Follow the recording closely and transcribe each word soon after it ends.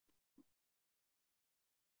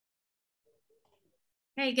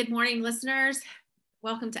Hey, good morning, listeners.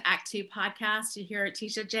 Welcome to Act Two podcast. You hear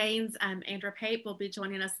Tisha James. Andrew Pape will be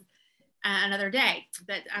joining us another day.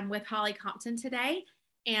 But I'm with Holly Compton today,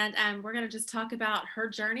 and we're going to just talk about her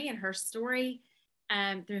journey and her story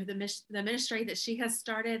through the ministry that she has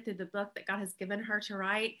started, through the book that God has given her to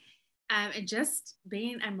write, and just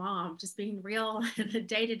being a mom, just being real in the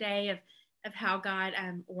day to day of how God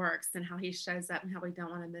works and how He shows up and how we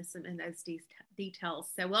don't want to miss Him in those details.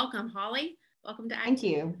 So, welcome, Holly. Welcome to Act Thank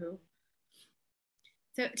you. Two.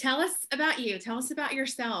 So tell us about you. Tell us about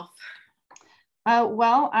yourself.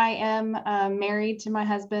 Well, I am married to my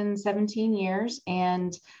husband 17 years,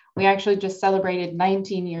 and we actually just celebrated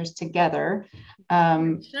 19 years together.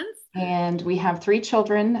 And we have three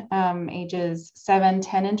children, ages 7,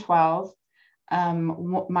 10, and 12.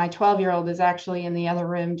 My 12-year-old is actually in the other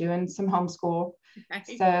room doing some homeschool.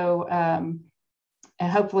 Okay. So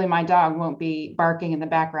and hopefully my dog won't be barking in the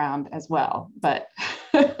background as well, but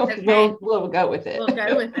okay. we'll go with it. We'll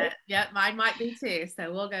go with it. Yep, mine might be too,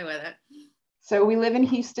 so we'll go with it. So we live in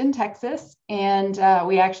Houston, Texas, and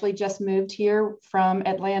we actually just moved here from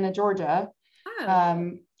Atlanta, Georgia.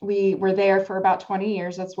 Oh. We were there for about 20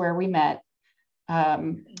 years. That's where we met.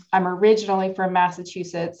 I'm originally from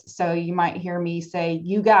Massachusetts, so you might hear me say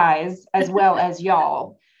you guys as well as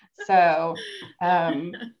y'all. So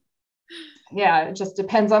yeah, it just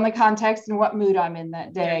depends on the context and what mood I'm in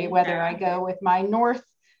that day, whether I go with my north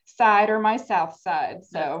side or my south side.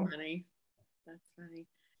 So That's funny.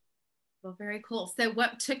 Well, very cool. So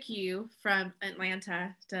what took you from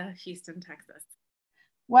Atlanta to Houston, Texas?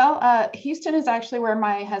 Well, Houston is actually where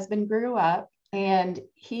my husband grew up, and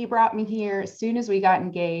he brought me here as soon as we got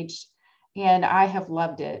engaged, and I have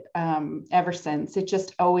loved it ever since. It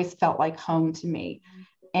just always felt like home to me.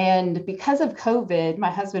 And because of COVID, my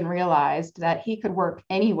husband realized that he could work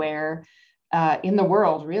anywhere in the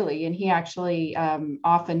world, really. And he actually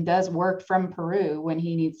often does work from Peru when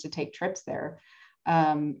he needs to take trips there.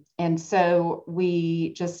 And so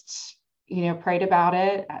we just, prayed about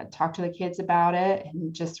it, talked to the kids about it,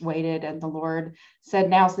 and just waited. And the Lord said,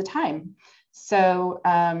 now's the time. So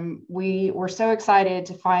we were so excited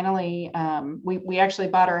to finally, we actually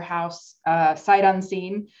bought our house sight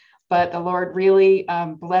unseen. But the Lord really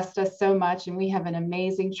blessed us so much. And we have an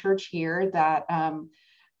amazing church here that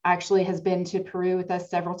actually has been to Peru with us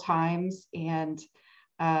several times and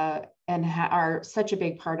are such a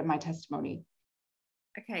big part of my testimony.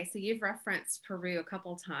 Okay, so you've referenced Peru a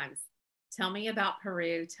couple of times. Tell me about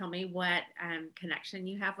Peru. Tell me what connection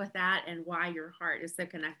you have with that and why your heart is so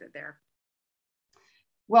connected there.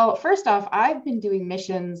 Well, first off, I've been doing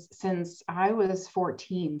missions since I was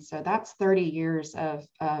 14. So that's 30 years of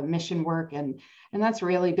mission work. And that's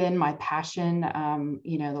really been my passion.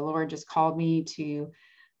 The Lord just called me to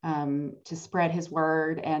spread his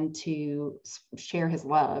word and to share his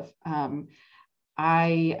love.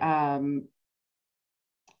 I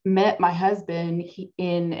met my husband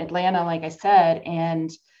in Atlanta, like I said, and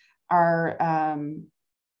our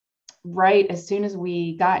right as soon as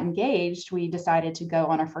we got engaged, we decided to go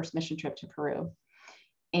on our first mission trip to Peru.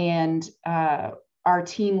 And our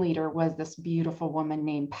team leader was this beautiful woman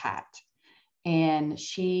named Pat. And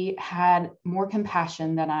she had more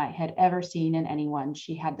compassion than I had ever seen in anyone.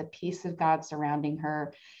 She had the peace of God surrounding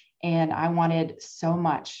her. And I wanted so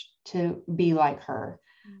much to be like her.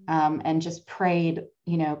 And just prayed,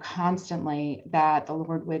 constantly that the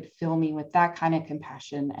Lord would fill me with that kind of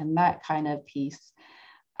compassion and that kind of peace.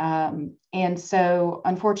 And so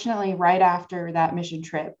unfortunately, right after that mission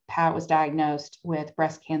trip, Pat was diagnosed with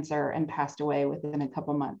breast cancer and passed away within a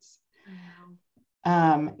couple months.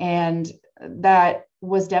 And that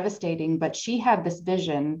was devastating, but she had this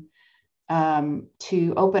vision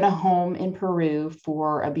to open a home in Peru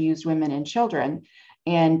for abused women and children.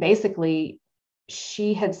 And basically,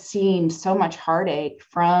 she had seen so much heartache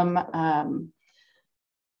from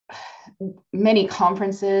many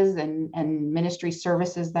conferences and ministry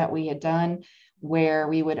services that we had done, where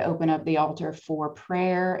we would open up the altar for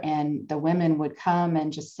prayer, and the women would come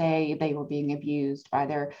and just say they were being abused by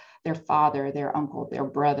their father, their uncle, their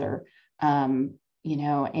brother, and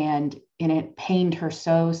it pained her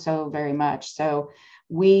so very much. So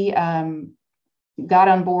we got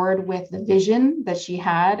on board with the vision that she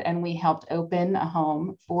had, and we helped open a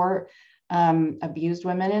home for abused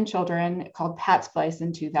women and children called Pat's Place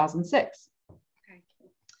in 2006. Okay.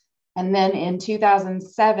 And then in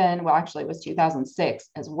 2007, well, actually it was 2006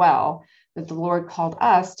 as well, that the Lord called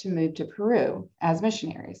us to move to Peru as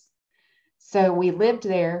missionaries. So we lived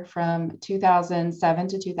there from 2007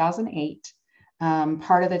 to 2008.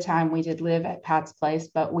 Part of the time we did live at Pat's Place,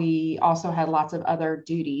 but we also had lots of other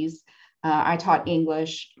duties I taught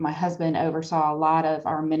English. My husband oversaw a lot of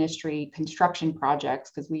our ministry construction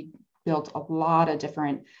projects because we built a lot of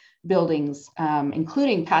different buildings,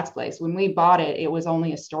 including Pat's Place. When we bought it, it was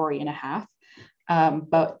only a story and a half,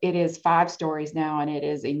 but it is 5 stories now, and it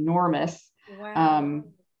is enormous. Wow.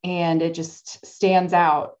 And it just stands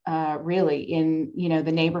out really in,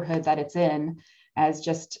 the neighborhood that it's in as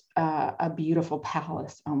just a beautiful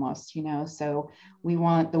palace almost, so we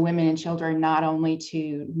want the women and children not only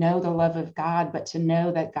to know the love of God, but to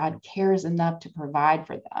know that God cares enough to provide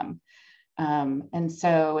for them. And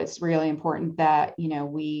so it's really important that,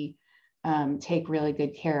 we take really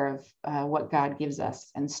good care of what God gives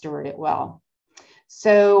us and steward it well.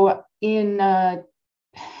 So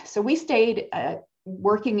so we stayed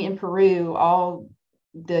working in Peru all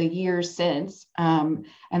the years since. And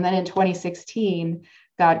then in 2016,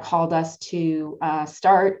 God called us to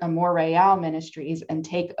start Amor Real Ministries and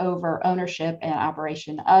take over ownership and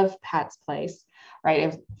operation of Pat's Place,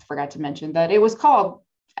 right? I forgot to mention that it was called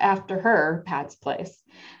after her, Pat's Place.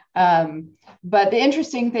 But the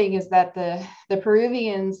interesting thing is that the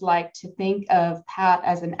Peruvians like to think of Pat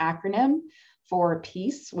as an acronym for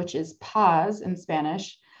peace, which is paz in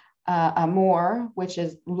Spanish, amor, which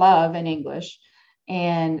is love in English,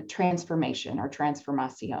 and transformation or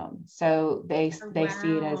transformación. So they see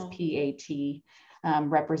it as PAT,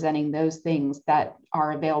 representing those things that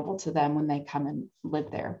are available to them when they come and live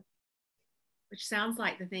there. Which sounds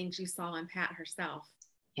like the things you saw in Pat herself.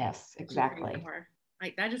 Yes, exactly.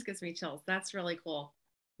 Like that just gives me chills. That's really cool.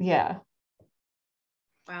 Yeah.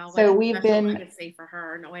 Wow. So we've been legacy for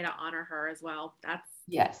her and a way to honor her as well. That's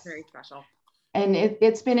very special. And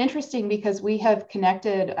it's been interesting because we have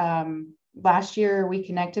connected. Last year, we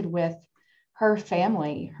connected with her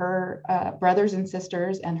family, her brothers and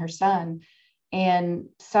sisters, and her son. And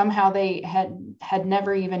somehow they had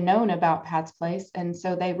never even known about Pat's Place. And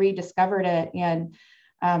so they rediscovered it. And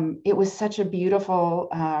it was such a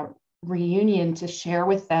beautiful reunion to share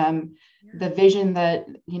with them the vision that,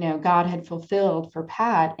 God had fulfilled for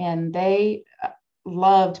Pat. And they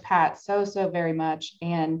loved Pat so very much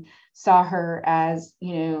and saw her as,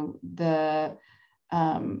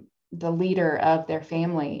 the leader of their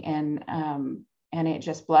family. And it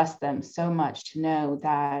just blessed them so much to know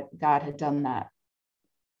that God had done that.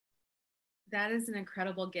 That is an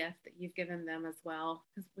incredible gift that you've given them as well.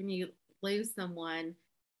 Because when you lose someone,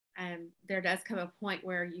 there does come a point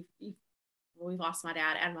where we've lost my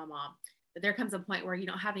dad and my mom, but there comes a point where you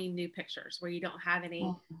don't have any new pictures, where you don't have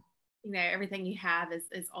any, everything you have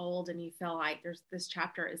is old, and you feel like this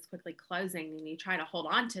chapter is quickly closing, and you try to hold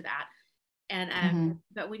on to that. And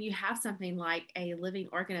but when you have something like a living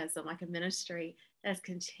organism, like a ministry that's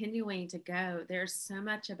continuing to go, there's so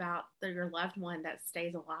much about your loved one that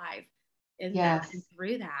stays alive in that and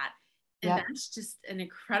through that. And that's just an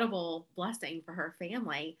incredible blessing for her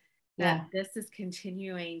family that this is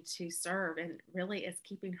continuing to serve and really is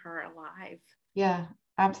keeping her alive. Yeah,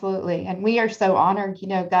 absolutely. And we are so honored.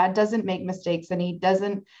 God doesn't make mistakes, and he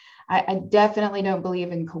doesn't. I definitely don't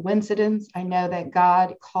believe in coincidence. I know that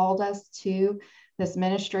God called us to this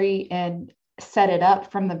ministry and set it up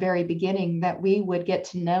from the very beginning that we would get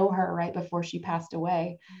to know her right before she passed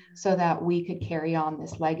away so that we could carry on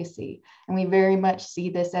this legacy. And we very much see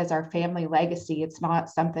this as our family legacy. It's not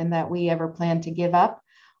something that we ever plan to give up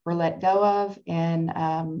or let go of. And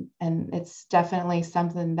it's definitely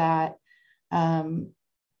something that,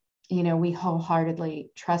 we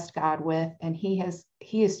wholeheartedly trust God with, and he has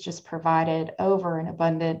just provided over and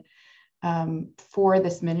abundant for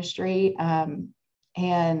this ministry.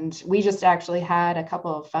 And we just actually had a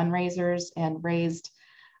couple of fundraisers and raised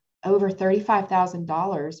over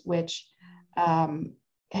 $35,000, which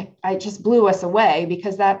it just blew us away,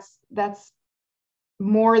 because that's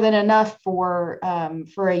more than enough for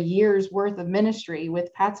a year's worth of ministry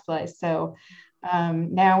with Pat's Place. So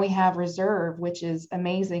now we have reserve, which is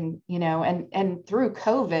amazing, and through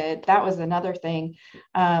COVID, that was another thing.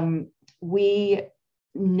 We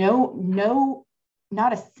know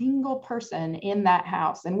not a single person in that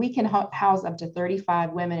house, and we can house up to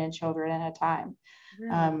 35 women and children at a time,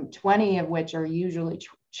 20 of which are usually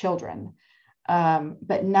children,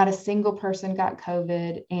 but not a single person got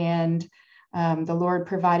COVID. And the Lord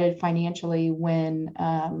provided financially when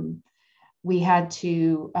we had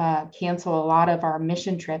to cancel a lot of our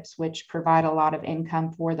mission trips, which provide a lot of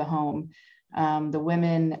income for the home. The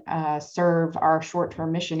women serve our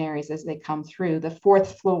short-term missionaries as they come through. The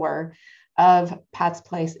 4th floor of Pat's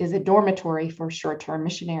Place is a dormitory for short-term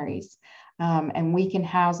missionaries. And we can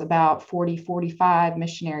house about 45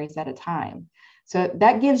 missionaries at a time. So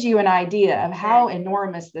that gives you an idea of how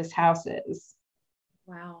enormous this house is.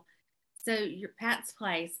 Wow. So your Pat's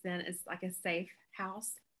Place then is like a safe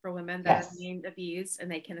house for women that are Yes. being abused,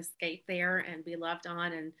 and they can escape there and be loved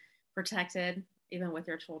on and protected, even with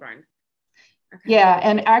their children. Okay. Yeah,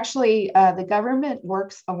 and actually, the government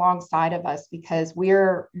works alongside of us because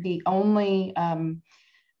we're the only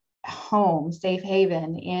home, safe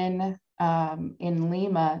haven in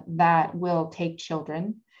Lima that will take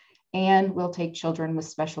children and will take children with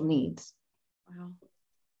special needs. Wow.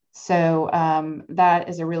 So that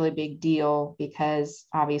is a really big deal because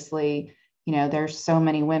obviously, there's so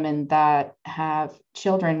many women that have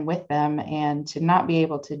children with them, and to not be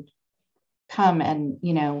able to come and,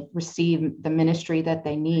 receive the ministry that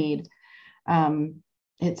they need, um,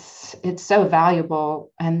 it's so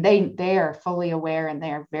valuable, and they are fully aware, and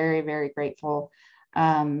they are very, very grateful.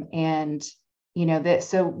 And that,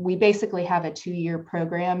 so we basically have a 2-year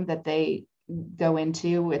program that they go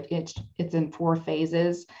into. It's in 4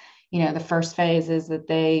 phases. The first phase is that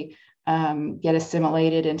they get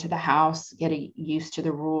assimilated into the house, get used to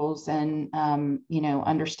the rules, and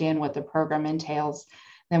understand what the program entails.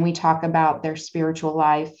 Then we talk about their spiritual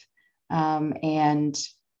life, and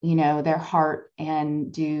their heart,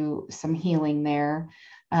 and do some healing there.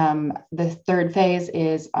 The third phase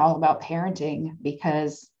is all about parenting,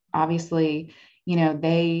 because obviously,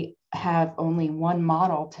 they have only one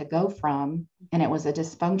model to go from, and it was a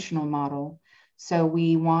dysfunctional model. So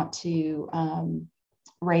we want to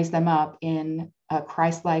raise them up in a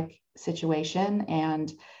Christ-like situation, and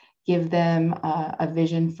give them a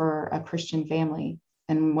vision for a Christian family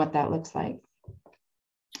and what that looks like.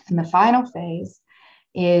 And the final phase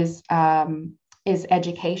is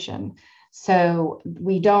education. So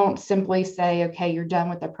we don't simply say, okay, you're done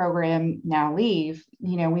with the program, now leave.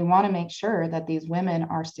 We want to make sure that these women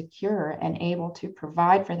are secure and able to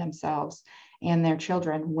provide for themselves and their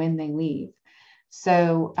children when they leave.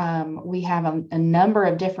 So we have a number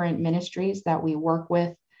of different ministries that we work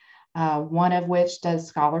with, one of which does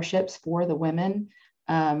scholarships for the women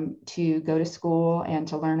to go to school and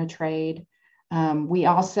to learn a trade. We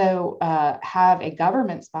also have a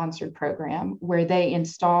government-sponsored program where they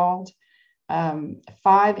installed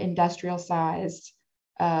 5 industrial-sized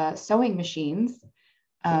sewing machines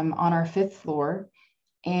on our 5th floor,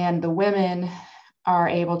 and the women are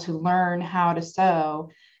able to learn how to sew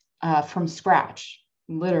from scratch,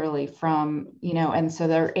 literally from, and so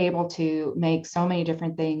they're able to make so many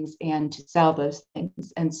different things and to sell those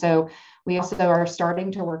things. And so we also are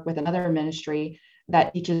starting to work with another ministry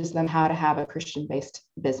that teaches them how to have a Christian-based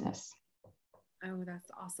business. Oh,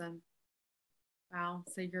 that's awesome. Wow.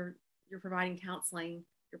 So you're providing counseling,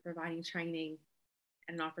 you're providing training,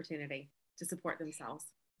 and an opportunity to support themselves.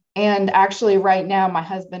 And actually, right now, my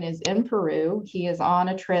husband is in Peru. He is on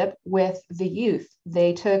a trip with the youth.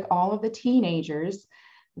 They took all of the teenagers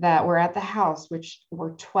that were at the house, which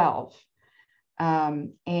were 12,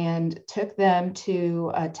 and took them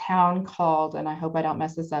to a town called, and I hope I don't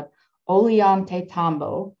mess this up,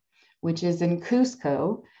 Ollantaytambo, which is in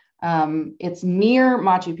Cusco. It's near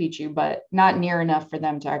Machu Picchu, but not near enough for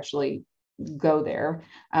them to actually go there.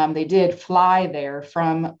 They did fly there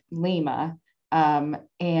from Lima,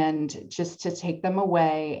 and just to take them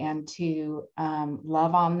away and to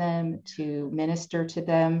love on them, to minister to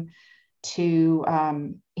them, to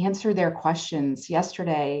answer their questions.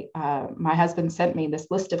 Yesterday, my husband sent me this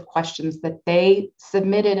list of questions that they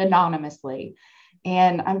submitted anonymously.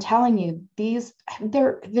 And I'm telling you,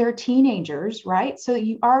 they're teenagers, right? So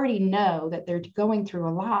you already know that they're going through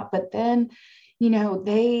a lot, but then,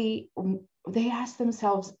 they ask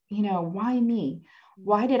themselves, why me?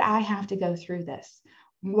 Why did I have to go through this?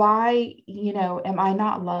 Why, am I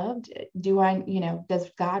not loved? Does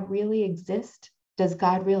God really exist? Does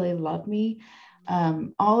God really love me?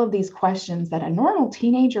 All of these questions that a normal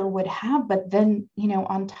teenager would have, but then,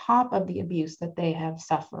 on top of the abuse that they have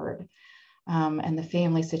suffered, and the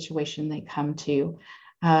family situation they come to,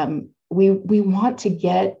 we want to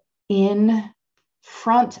get in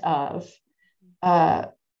front of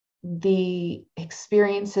the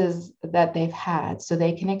experiences that they've had, so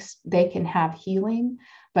they can have healing,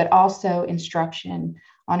 but also instruction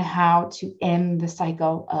on how to end the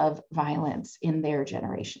cycle of violence in their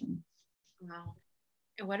generation. Wow.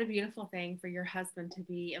 And what a beautiful thing for your husband to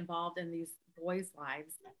be involved in these boys'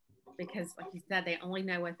 lives, because, like you said, they only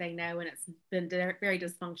know what they know, and it's been very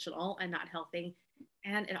dysfunctional and not healthy.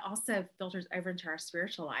 And it also filters over into our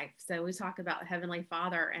spiritual life. So we talk about the Heavenly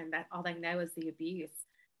Father, and that all they know is the abuse.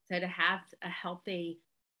 So to have a healthy,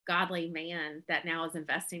 godly man that now is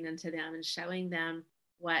investing into them and showing them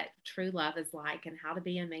what true love is like and how to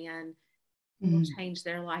be a man will Mm-hmm. change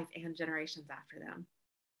their life and generations after them.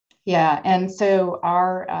 Yeah, and so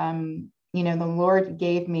the Lord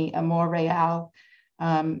gave me Amor Real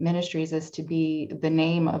Ministries as to be the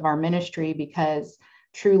name of our ministry, because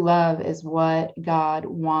true love is what God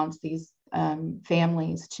wants these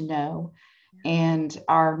families to know. And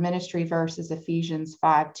our ministry verse is Ephesians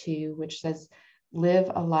 5:2, which says,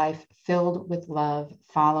 live a life filled with love,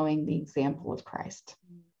 following the example of Christ.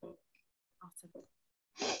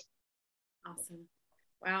 Awesome.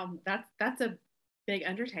 Wow, that's a big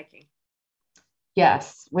undertaking.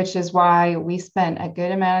 Yes, which is why we spent a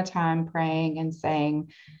good amount of time praying and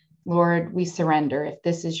saying, Lord, we surrender. If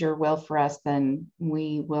this is your will for us, then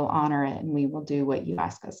we will honor it and we will do what you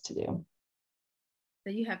ask us to do. So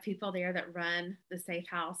you have people there that run the Safe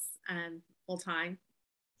House full time?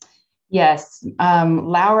 Yes.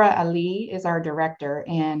 Laura Ali is our director,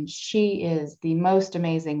 and she is the most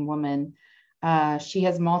amazing woman. She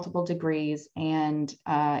has multiple degrees and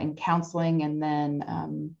in counseling, and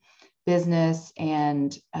then business,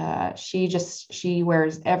 and she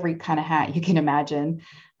wears every kind of hat you can imagine,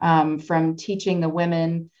 from teaching the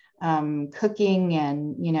women cooking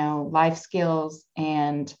and life skills,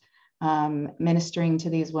 and ministering to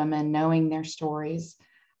these women, knowing their stories.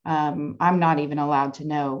 I'm not even allowed to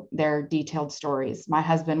know their detailed stories. My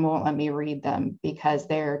husband won't let me read them because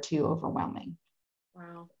they're too overwhelming.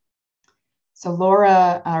 Wow. So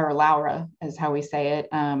Laura is how we say it.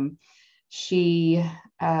 She,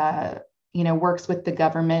 works with the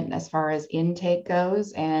government as far as intake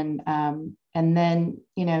goes. And then,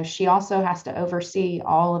 she also has to oversee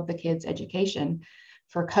all of the kids' education.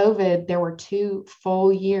 For COVID, there were 2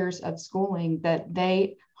 full years of schooling that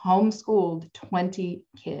they homeschooled 20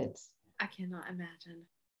 kids. I cannot imagine.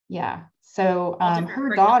 Yeah. So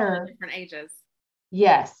her daughter, different ages.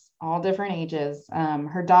 Yes, all different ages.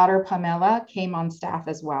 Her daughter Pamela came on staff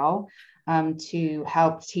as well, to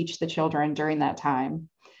help teach the children during that time.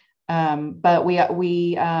 But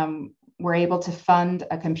we were able to fund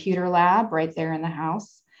a computer lab right there in the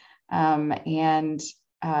house. Like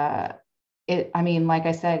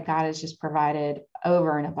I said, God has just provided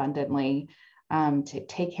over and abundantly to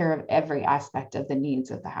take care of every aspect of the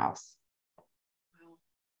needs of the house. Wow,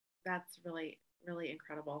 that's really, really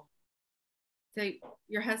incredible. So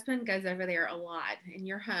your husband goes over there a lot, and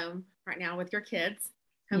you're home right now with your kids,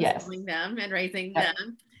 homeschooling them and raising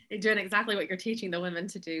them, and doing exactly what you're teaching the women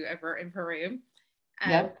to do over in Peru,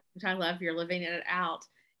 which I love. You're living it out.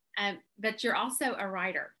 But you're also a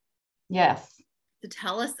writer. Yes. So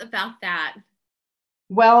tell us about that.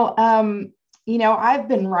 Well, I've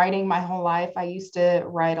been writing my whole life. I used to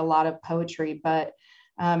write a lot of poetry, but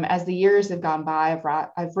as the years have gone by,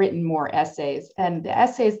 I've written more essays, and the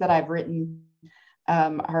essays that I've written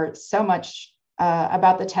are so much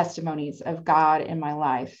about the testimonies of God in my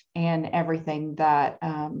life and everything that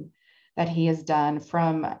He has done,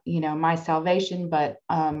 from my salvation, but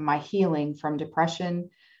my healing from depression,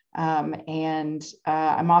 and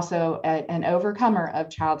I'm also an overcomer of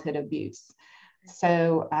childhood abuse.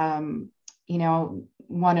 So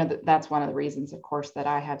that's one of the reasons, of course, that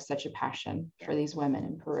I have such a passion for these women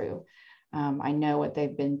in Peru. I know what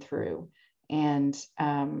they've been through, and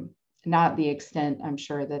not the extent I'm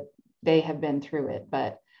sure that they have been through it,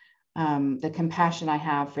 but the compassion I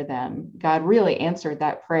have for them. God really answered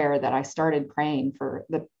that prayer that I started praying for,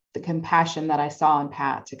 the compassion that I saw in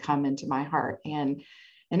Pat to come into my heart. And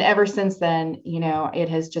ever since then, it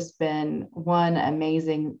has just been one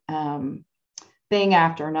amazing thing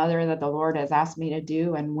after another that the Lord has asked me to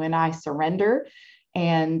do. And when I surrender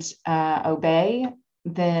and obey,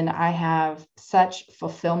 then I have such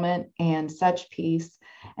fulfillment and such peace.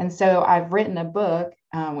 And so I've written a book,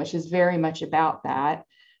 which is very much about that.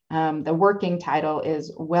 The working title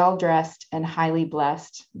is Well Dressed and Highly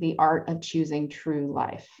Blessed: The Art of Choosing True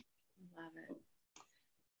Life. Love it.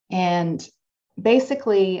 And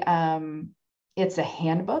basically, it's a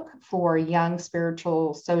handbook for young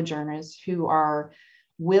spiritual sojourners who are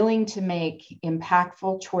willing to make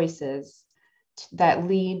impactful choices that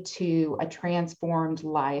lead to a transformed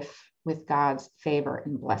life with God's favor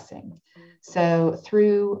and blessing. So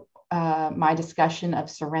through my discussion of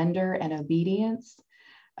surrender and obedience,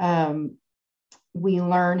 we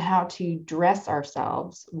learn how to dress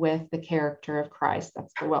ourselves with the character of Christ.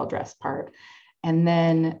 That's the well-dressed part. And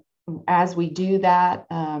then as we do that,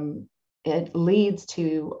 it leads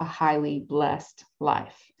to a highly blessed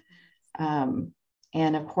life. And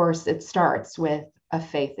of course, it starts with a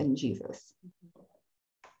faith in Jesus.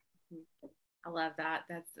 I love that.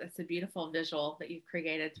 That's a beautiful visual that you've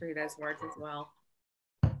created through those words as well.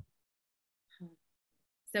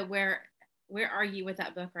 So where are you with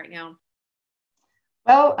that book right now?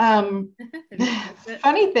 Well,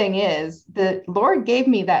 funny thing is, the Lord gave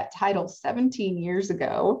me that title 17 years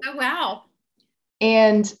ago. Oh, wow.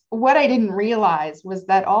 And what I didn't realize was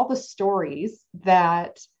that all the stories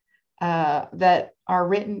that are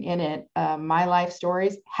written in it, my life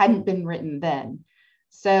stories, hadn't been written then.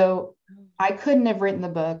 So I couldn't have written the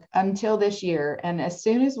book until this year. And as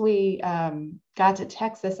soon as we got to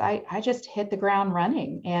Texas, I just hit the ground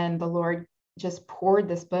running, and the Lord just poured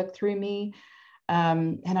this book through me.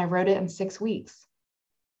 And I wrote it in 6 weeks.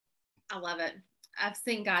 I love it. I've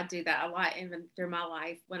seen God do that a lot even through my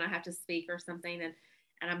life when I have to speak or something, and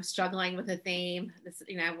I'm struggling with a theme. This,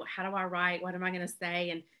 how do I write? What am I going to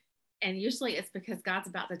say? And usually it's because God's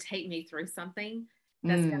about to take me through something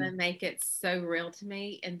that's going to make it so real to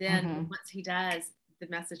me. And then once He does, the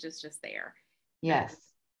message is just there. Yes.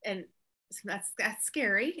 And so that's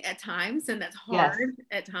scary at times, and that's Yes. hard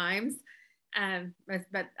at times.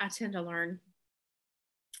 But I tend to learn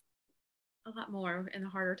a lot more in the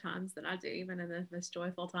harder times than I do even in the most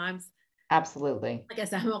joyful times. Absolutely. I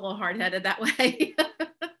guess I'm a little hard-headed that way.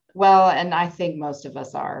 Well, and I think most of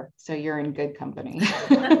us are, so you're in good company.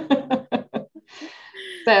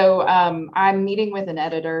 So I'm meeting with an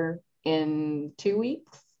editor in 2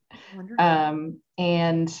 weeks. And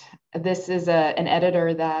this is an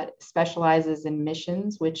editor that specializes in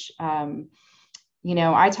missions, which,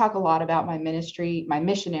 I talk a lot about my ministry, my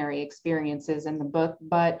missionary experiences in the book,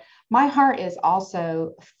 but my heart is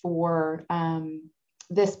also for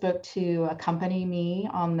this book to accompany me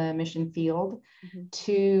on the mission field,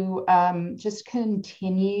 to just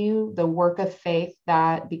continue the work of faith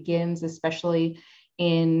that begins, especially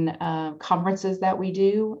in conferences that we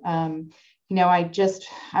do. I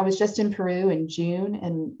was just in Peru in June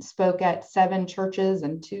and spoke at 7 churches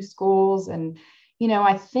and 2 schools. And,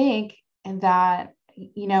 I think that,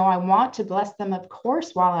 I want to bless them, of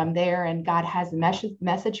course, while I'm there, and God has a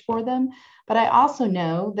message for them. But I also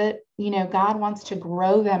know that, God wants to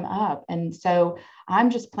grow them up. And so I'm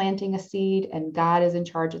just planting a seed, and God is in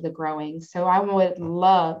charge of the growing. So I would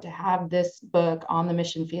love to have this book on the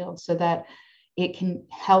mission field so that it can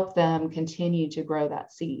help them continue to grow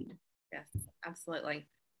that seed. Yes, absolutely.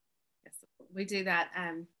 Yes, we do that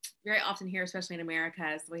very often here, especially in America,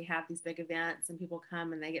 as we have these big events and people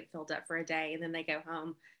come and they get filled up for a day and then they go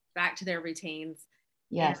home back to their routines.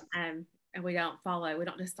 Yes. And we don't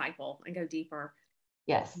disciple and go deeper.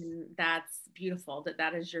 Yes. And that's beautiful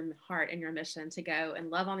that is your heart and your mission, to go and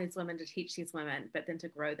love on these women, to teach these women, but then to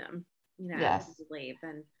grow them, yes. to believe.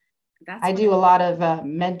 And that's I do a lot of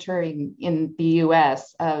mentoring in the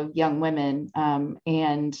US of young women,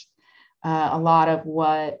 and a lot of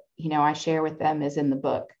what I share with them is in the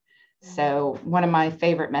book. So one of my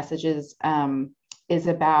favorite messages is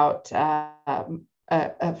about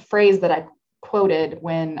a phrase that I quoted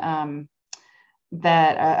when a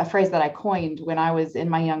phrase that I coined when I was in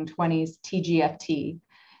my young 20s, TGFT,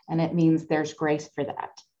 and it means there's grace for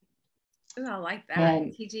that. Ooh, I like that.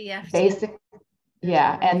 And TGFT.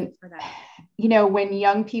 Yeah. And, when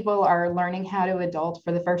young people are learning how to adult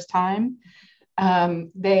for the first time,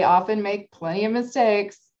 they often make plenty of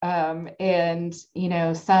mistakes. And,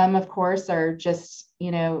 some, of course, are just,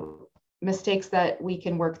 mistakes that we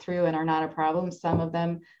can work through and are not a problem. Some of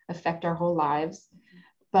them affect our whole lives,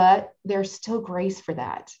 but there's still grace for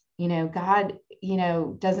that. God,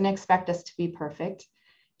 doesn't expect us to be perfect,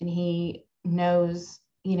 and He knows,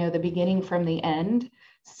 the beginning from the end.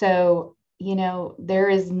 So, there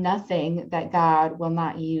is nothing that God will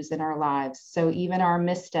not use in our lives. So even our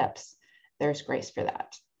missteps, there's grace for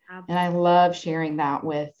that. Absolutely. And I love sharing that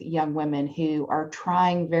with young women who are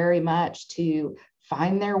trying very much to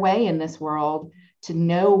find their way in this world, to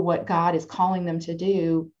know what God is calling them to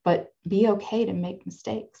do, but be okay to make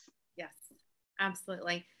mistakes. Yes,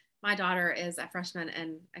 absolutely. My daughter is a freshman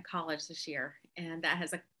in a college this year, and that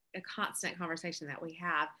has a constant conversation that we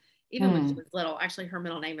have, even when she was little. Actually, her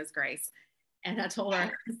middle name is Grace. And I told her,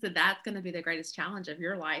 I said, that's going to be the greatest challenge of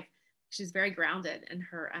your life. She's very grounded in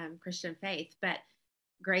her Christian faith, but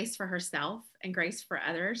grace for herself and grace for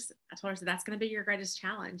others. I told her, so that's going to be your greatest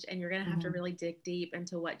challenge. And you're going to have to really dig deep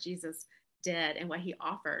into what Jesus did and what He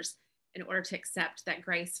offers in order to accept that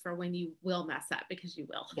grace for when you will mess up, because you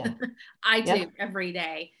will. Yeah. I do every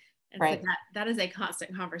day. And so that is a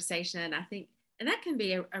constant conversation, I think. And that can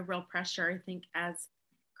be a real pressure, I think, as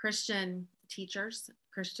Christian teachers,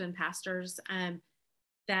 Christian pastors,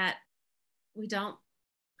 that we don't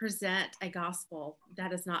present a gospel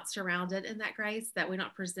that is not surrounded in that grace, that we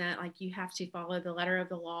don't present like you have to follow the letter of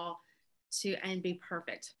the law and be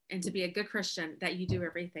perfect, and to be a good Christian, that you do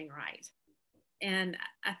everything right. And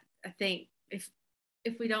I think if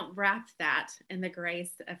we don't wrap that in the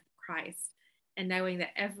grace of Christ and knowing that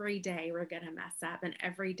every day we're going to mess up, and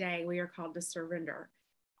every day we are called to surrender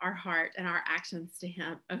our heart and our actions to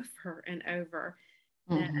Him over and over.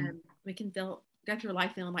 That we can go through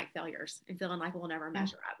life feeling like failures and feeling like we'll never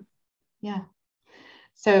measure up. Yeah.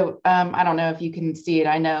 So I don't know if you can see it.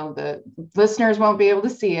 I know the listeners won't be able to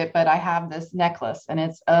see it, but I have this necklace, and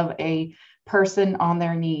it's of a person on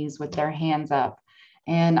their knees with their hands up.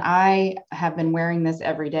 And I have been wearing this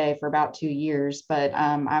every day for about 2 years, but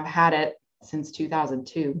I've had it since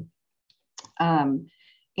 2002.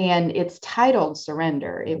 And it's titled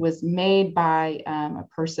Surrender. It was made by a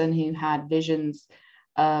person who had visions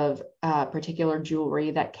of particular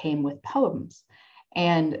jewelry that came with poems.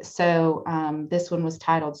 And so this one was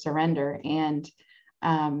titled Surrender. And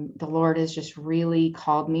the Lord has just really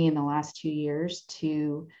called me in the last 2 years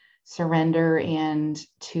to surrender and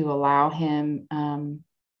to allow Him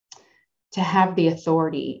to have the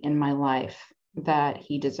authority in my life that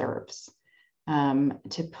He deserves,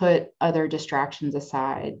 to put other distractions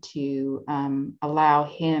aside, to allow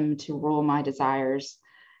Him to rule my desires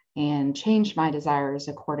and change my desires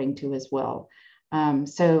according to His will.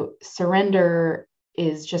 So surrender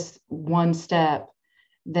is just one step.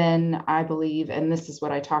 Then I believe, and this is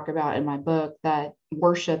what I talk about in my book, that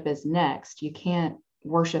worship is next. You can't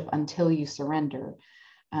worship until you surrender.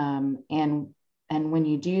 And when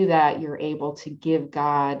you do that, you're able to give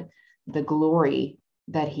God the glory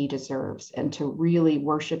that He deserves and to really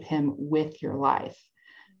worship Him with your life.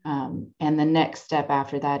 And the next step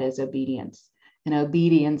after that is obedience. And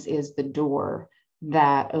obedience is the door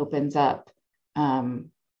that opens up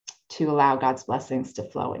to allow God's blessings to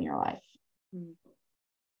flow in your life.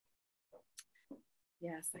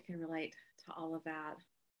 Yes, I can relate to all of that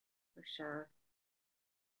for sure.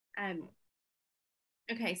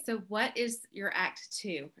 Okay, so what is your Act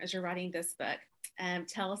 2 as you're writing this book?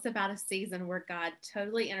 Tell us about a season where God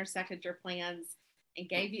totally intersected your plans and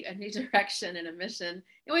gave you a new direction and a mission.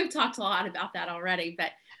 And we've talked a lot about that already,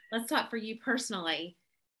 but let's talk for you personally.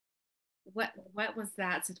 What was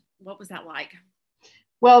that? What was that like?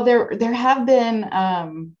 Well, there have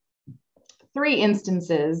been 3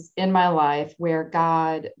 instances in my life where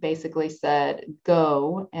God basically said,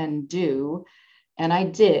 go and do. And I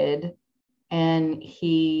did. And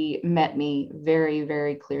He met me very,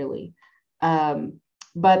 very clearly.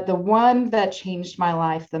 But the one that changed my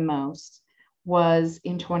life the most was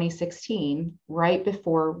in 2016, right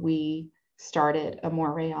before we started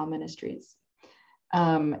Amor Real Ministries.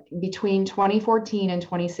 Between 2014 and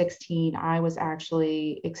 2016, I was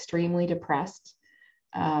actually extremely depressed,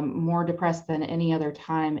 more depressed than any other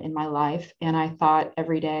time in my life. And I thought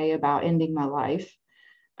every day about ending my life.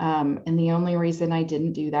 And the only reason I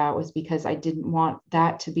didn't do that was because I didn't want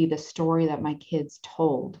that to be the story that my kids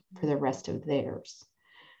told for the rest of theirs.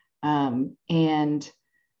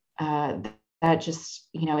 That just,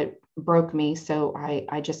 it broke me. So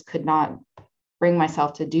I just could not bring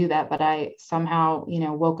myself to do that, but I somehow,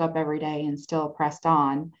 woke up every day and still pressed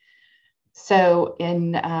on. So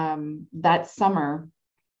in that summer,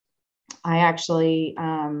 I actually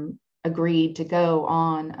agreed to go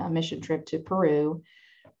on a mission trip to Peru.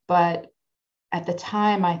 But at the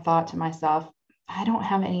time, I thought to myself, I don't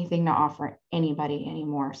have anything to offer anybody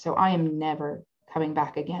anymore. So I am never coming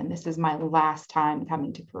back again. This is my last time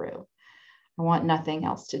coming to Peru. I want nothing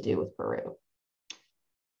else to do with Peru.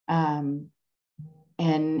 And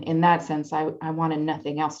in that sense, I wanted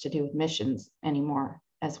nothing else to do with missions anymore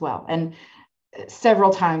as well. And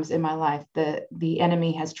several times in my life, the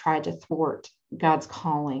enemy has tried to thwart God's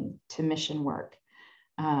calling to mission work.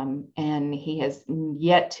 And he has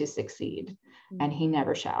yet to succeed, and he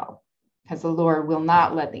never shall, because the Lord will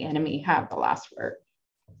not let the enemy have the last word.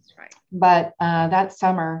 That's right. But that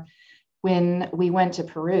summer, when we went to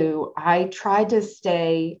Peru, I tried to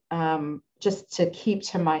stay just to keep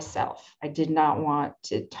to myself. I did not want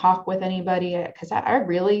to talk with anybody because I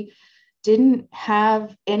really didn't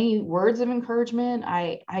have any words of encouragement.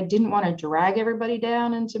 I didn't want to drag everybody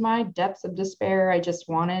down into my depths of despair. I just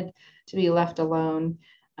wanted to be left alone.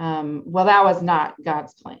 Well, that was not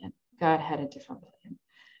God's plan. God had a different plan.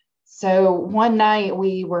 So one night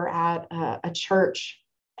we were at a church,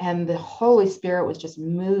 and the Holy Spirit was just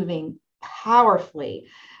moving powerfully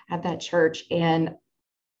at that church. And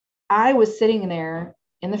I was sitting there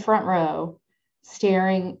in the front row,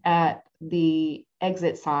 staring at the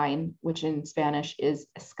exit sign, which in Spanish is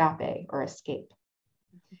escape or escape.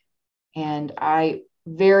 And I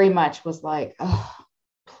very much was like, oh,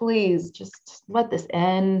 please just let this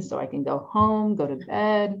end so I can go home, go to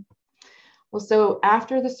bed. Well, so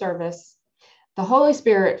after the service, the Holy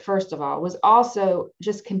Spirit, first of all, was also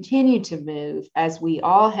just continued to move as we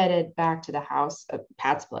all headed back to the house of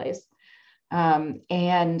Pat's place.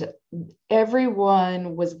 And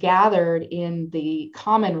everyone was gathered in the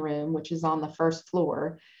common room, which is on the first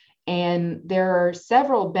floor. And there are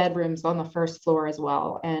several bedrooms on the first floor as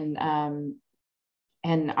well. And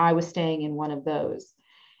I was staying in one of those.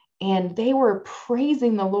 And they were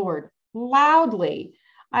praising the Lord loudly.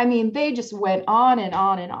 I mean, they just went on and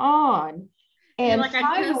on and on. And like,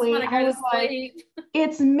 finally, I was like, sleep.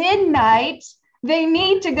 it's midnight. They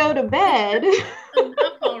need to go to bed.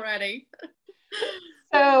 Enough already.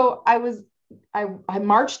 So I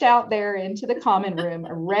marched out there into the common room,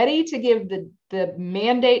 ready to give the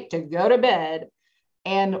mandate to go to bed.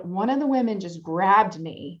 And one of the women just grabbed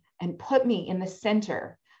me and put me in the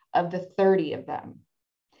center of the 30 of them.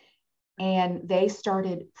 And they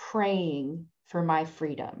started praying for my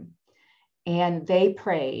freedom. And they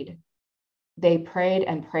prayed and prayed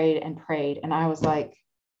and prayed. And I was like,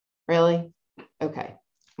 really? Okay.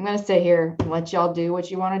 I'm going to sit here and let y'all do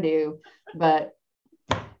what you want to do. But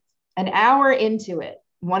an hour into it,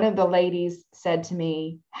 one of the ladies said to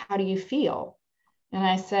me, how do you feel? And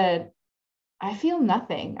I said, I feel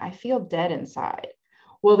nothing. I feel dead inside.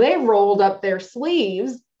 Well, they rolled up their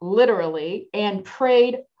sleeves, literally, and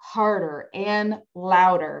prayed harder and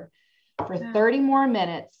louder for 30 more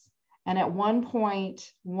minutes. And at one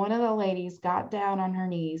point, one of the ladies got down on her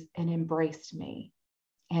knees and embraced me.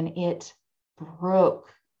 And it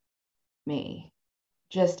broke me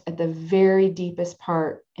just at the very deepest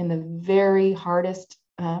part, in the very hardest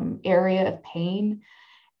area of pain.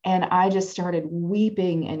 And I just started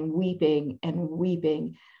weeping and weeping and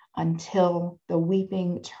weeping until the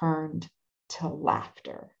weeping turned to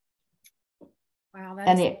laughter. Wow,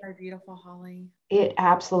 that's so beautiful, Holly. It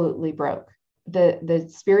absolutely broke. The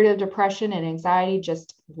spirit of depression and anxiety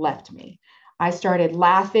just left me. I started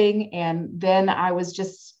laughing, and then I was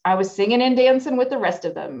singing and dancing with the rest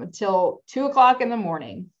of them until 2:00 in the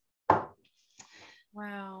morning.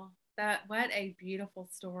 Wow, what a beautiful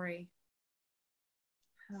story.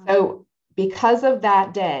 So because of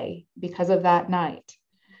that day, because of that night,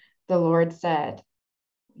 the Lord said,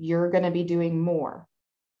 you're going to be doing more.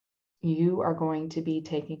 You are going to be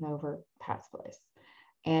taking over Pat's Place.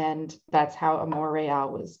 And that's how Amor Real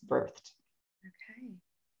was birthed. Okay.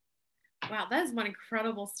 Wow, that is one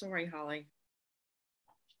incredible story, Holly.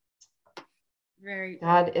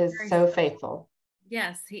 God is so faithful.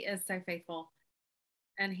 Yes, he is so faithful.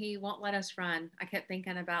 And he won't let us run. I kept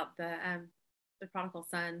thinking about the prodigal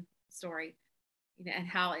son story, and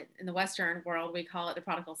how in the Western world we call it the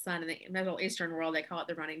prodigal son. In the Middle Eastern world, they call it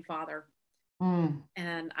the running father.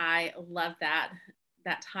 And I love that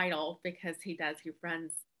title because he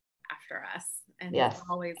runs after us, and yes, he's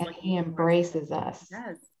always and he embraces us. He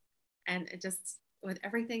does. And it just, with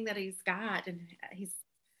everything that he's got, and he's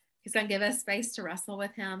going to give us space to wrestle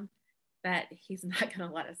with him, but he's not going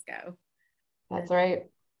to let us go. That's right.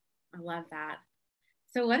 I love that.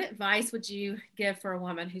 So what advice would you give for a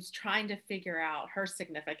woman who's trying to figure out her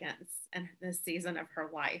significance in this season of her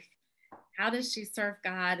life? How does she serve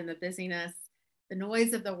God in the busyness, the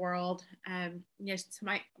noise of the world? You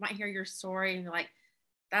might hear your story and you're like,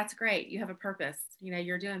 that's great. You have a purpose.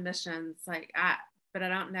 You're doing missions. But I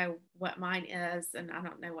don't know what mine is, and I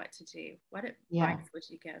don't know what to do. What advice would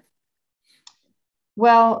you give?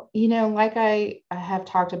 Well, like I have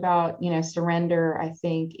talked about, surrender, I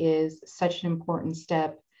think, is such an important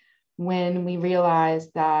step when we realize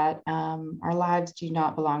that our lives do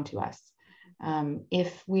not belong to us.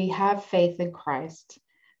 If we have faith in Christ,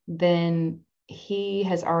 then he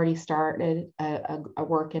has already started a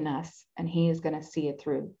work in us, and he is going to see it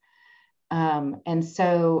through. And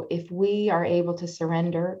so if we are able to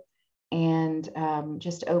surrender and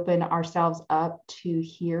just open ourselves up to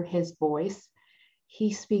hear his voice,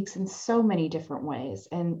 he speaks in so many different ways.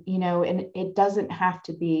 And, and it doesn't have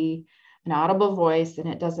to be an audible voice, and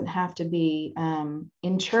it doesn't have to be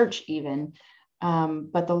in church even.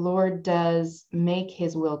 But the Lord does make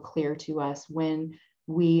his will clear to us when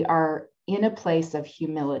we are in a place of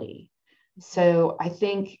humility. So I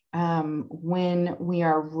think when we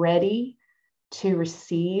are ready to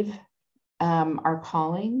receive our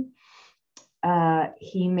calling,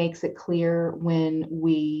 he makes it clear when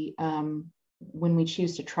we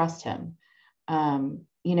choose to trust him.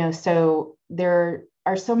 So there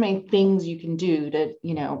are so many things you can do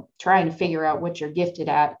to, trying to figure out what you're gifted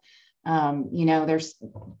at. There's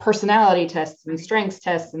personality tests and strengths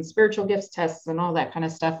tests and spiritual gifts tests and all that kind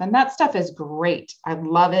of stuff. And that stuff is great. I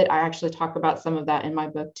love it. I actually talk about some of that in my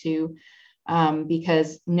book too,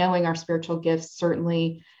 because knowing our spiritual gifts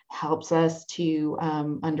certainly helps us to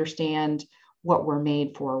understand what we're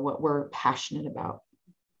made for, what we're passionate about.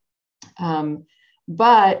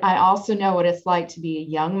 But I also know what it's like to be a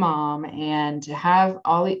young mom and to have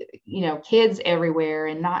all the, kids everywhere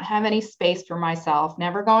and not have any space for myself,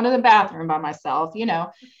 never going to the bathroom by myself,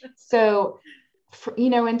 So,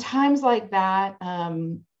 in times like that,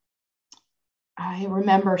 I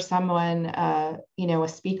remember someone, a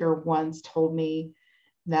speaker once told me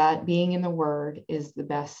that being in the Word is the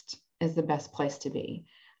best place to be,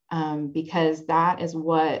 because that is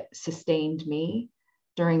what sustained me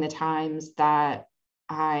during the times that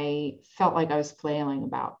I felt like I was flailing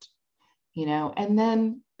about, and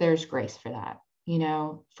then there's grace for that,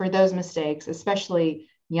 for those mistakes, especially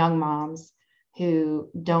young moms who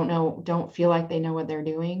don't feel like they know what they're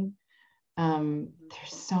doing. There's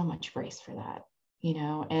so much grace for that,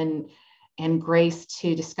 and grace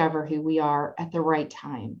to discover who we are at the right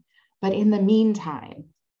time. But in the meantime,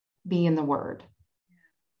 be in the Word. Yeah,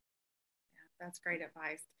 that's great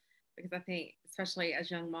advice, because I think, especially as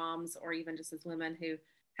young moms or even just as women who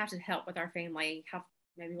have to help with our family,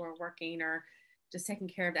 maybe we're working or just taking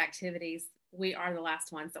care of the activities, we are the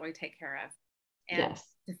last ones that we take care of. And Yes.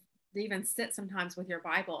 to even sit sometimes with your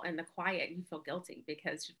Bible in the quiet, you feel guilty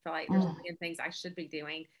because you feel like there's a million things I should be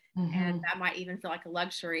doing. And that might even feel like a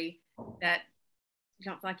luxury that you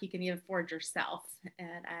don't feel like you can even afford yourself.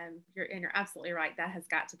 And you're absolutely right. That has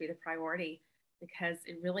got to be the priority, because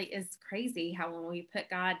it really is crazy how when we put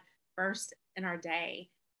God first in our day,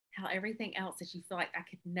 how everything else that you feel like I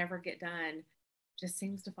could never get done just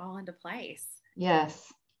seems to fall into place.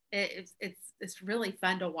 Yes. It's really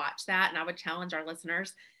fun to watch that, and I would challenge our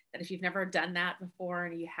listeners that if you've never done that before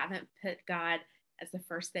and you haven't put God as the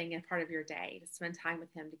first thing in part of your day, to spend time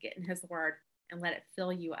with Him, to get in His Word and let it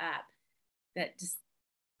fill you up, that just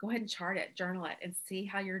go ahead and chart it, journal it, and see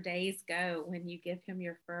how your days go when you give Him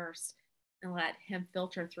your first, and let Him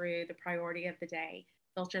filter through the priority of the day,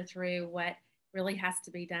 filter through what really has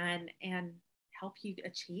to be done, and help you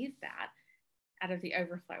achieve that out of the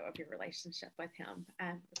overflow of your relationship with Him.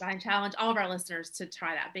 I challenge all of our listeners to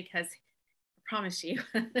try that, because I promise you,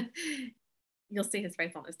 you'll see His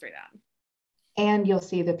faithfulness through that. And you'll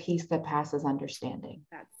see the peace that passes understanding.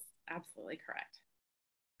 That's absolutely correct.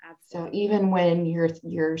 Absolutely. So even when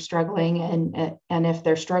you're struggling, and if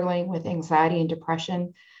they're struggling with anxiety and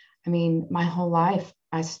depression, I mean, my whole life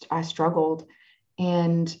I struggled,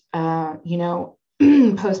 and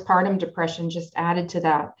postpartum depression just added to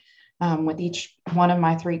that. With each one of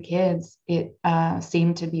my 3 kids, it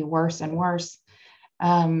seemed to be worse and worse.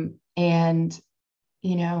 And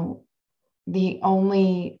the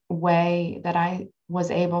only way that I was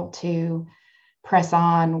able to press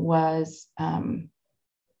on was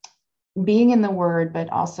being in the Word, but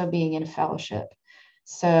also being in fellowship.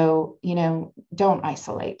 So, don't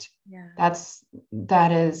isolate. Yeah.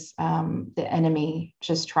 That is the enemy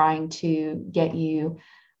just trying to get you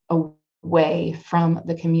away from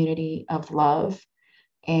the community of love.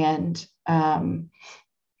 And,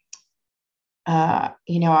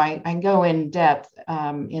 I go in depth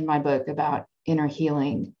in my book about inner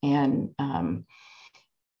healing, and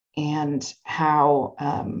how,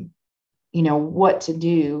 what to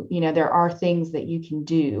do. There are things that you can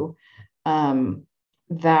do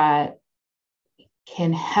that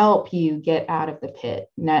can help you get out of the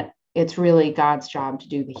pit. And that it's really God's job to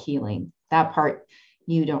do the healing. That part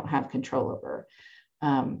you don't have control over.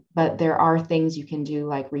 But there are things you can do,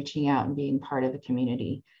 like reaching out and being part of the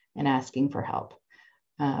community and asking for help.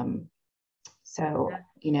 And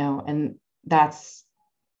that's,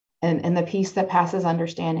 and the peace that passes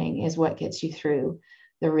understanding is what gets you through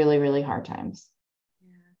the really, really hard times.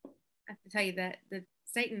 Yeah. I have to tell you that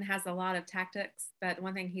Satan has a lot of tactics, but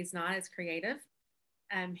one thing he's not is creative.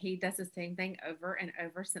 He does the same thing over and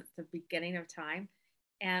over since the beginning of time.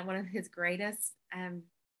 And one of his greatest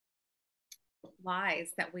lies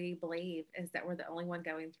that we believe is that we're the only one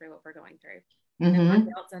going through what we're going through.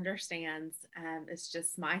 Nobody else understands. It's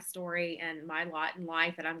just my story and my lot in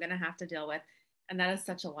life that I'm going to have to deal with. And that is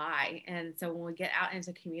such a lie. And so when we get out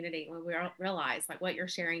into community, when we realize, like what you're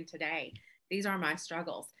sharing today, these are my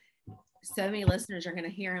struggles. So many listeners are going to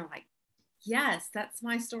hear and like, yes, that's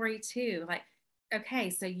my story too. Like, okay,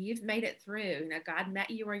 so you've made it through. God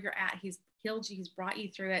met you where you're at. He's healed you. He's brought you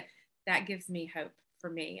through it. That gives me hope for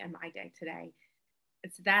me and my day today.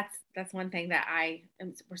 That's one thing that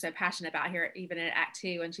we're so passionate about here, even at Act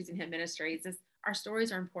 2 and Choosing Him Ministries, is our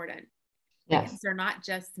stories are important. Yes. Because they're not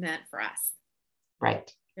just meant for us.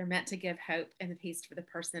 Right. They're meant to give hope and peace for the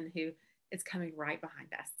person who is coming right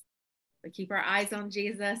behind us. We keep our eyes on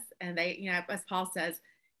Jesus, and as Paul says,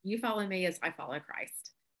 you follow me as I follow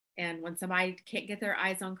Christ. And when somebody can't get their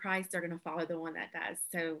eyes on Christ, they're going to follow the one that does.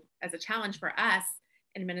 So as a challenge for us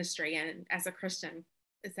in ministry and as a Christian,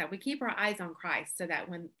 is that we keep our eyes on Christ so that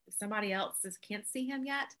when somebody else can't see him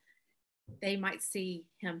yet, they might see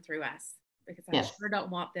him through us, because I Yes. sure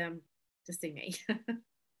don't want them to see me.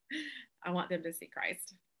 I want them to see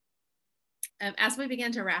Christ. As we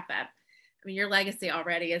begin to wrap up, I mean, your legacy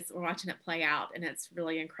already is, we're watching it play out, and it's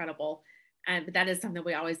really incredible. But that is something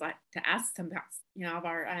we always like to ask sometimes, of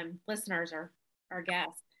our listeners or our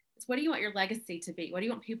guests. Is, what do you want your legacy to be? What do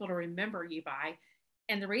you want people to remember you by?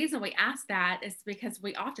 And the reason we ask that is because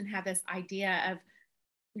we often have this idea of,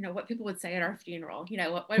 what people would say at our funeral,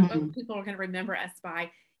 what people are going to remember us by.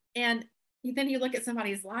 And then you look at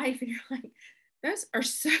somebody's life and you're like, those are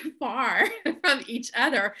so far from each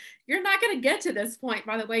other. You're not going to get to this point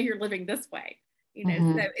by the way you're living this way.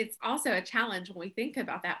 So it's also a challenge when we think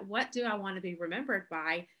about that. What do I want to be remembered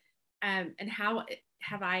by? And how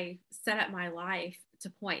have I set up my life to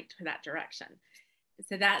point to that direction?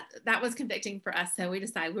 So that was convicting for us. So we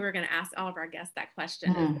decided we were going to ask all of our guests that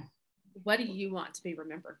question. What do you want to be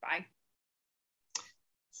remembered by?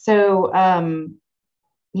 So,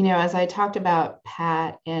 as I talked about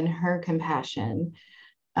Pat and her compassion,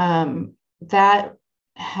 that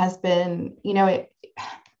has been,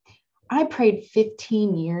 I prayed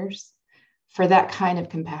 15 years for that kind of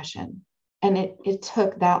compassion, and it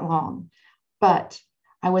took that long. But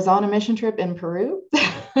I was on a mission trip in Peru.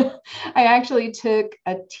 I actually took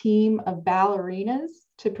a team of ballerinas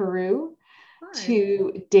to Peru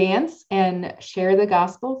to dance and share the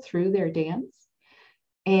gospel through their dance.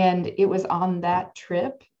 And it was on that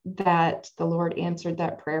trip that the Lord answered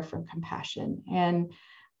that prayer from compassion. And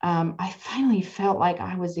I finally felt like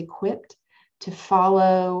I was equipped to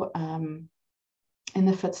follow in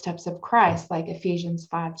the footsteps of Christ, like Ephesians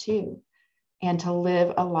 5:2, and to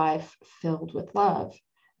live a life filled with love.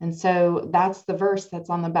 And so that's the verse that's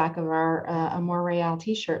on the back of our Amor Real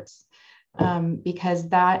t-shirts, because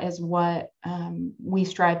that is what we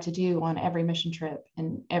strive to do on every mission trip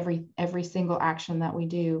and every single action that we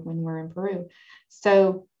do when we're in Peru.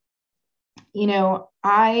 So,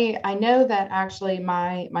 I know that actually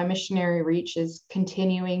my missionary reach is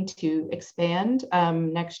continuing to expand.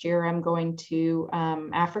 Next year, I'm going to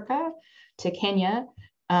Africa, to Kenya,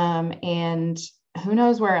 and who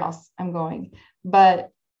knows where else I'm going. But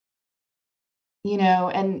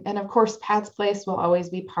and of course, Pat's Place will always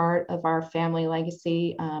be part of our family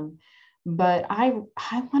legacy. But I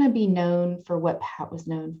want to be known for what Pat was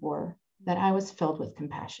known for, that I was filled with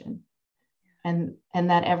compassion, and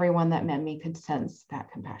that everyone that met me could sense that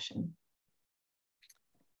compassion.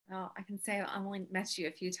 Well, I can say I only met you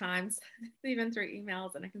a few times, even through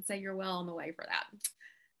emails, and I can say you're well on the way for that.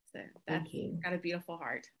 So that's got a beautiful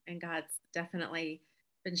heart, and God's definitely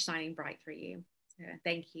been shining bright for you. So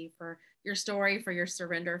thank you for your story, for your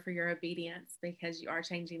surrender, for your obedience, because you are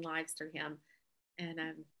changing lives through him. And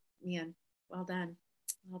man, well done.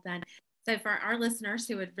 Well done. So for our listeners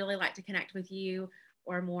who would really like to connect with you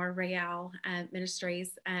or Amor Real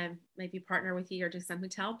Ministries, maybe partner with you or do something,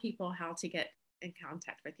 tell people how to get in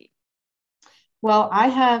contact with you. Well, I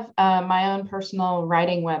have my own personal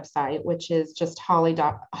writing website, which is just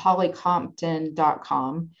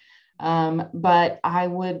hollycompton.com. But I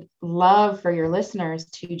would love for your listeners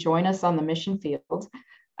to join us on the mission field.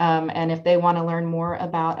 And if they want to learn more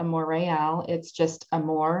about Amor Real, it's just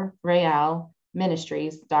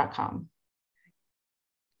amorrealministries.com.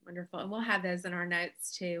 Wonderful. And we'll have those in our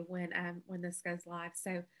notes too when this goes live,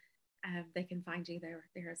 so they can find you there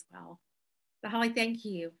as well. So Holly, thank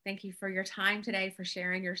you. Thank you for your time today, for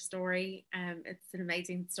sharing your story. It's an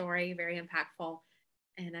amazing story, very impactful.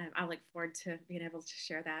 And I look forward to being able to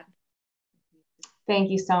share that.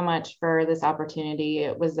 Thank you so much for this opportunity.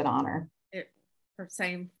 It was an honor.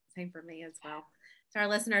 Same for me as well. To our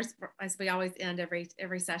listeners, as we always end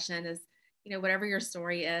every session, is, whatever your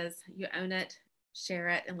story is, you own it, share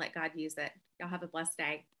it, and let God use it. Y'all have a blessed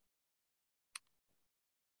day.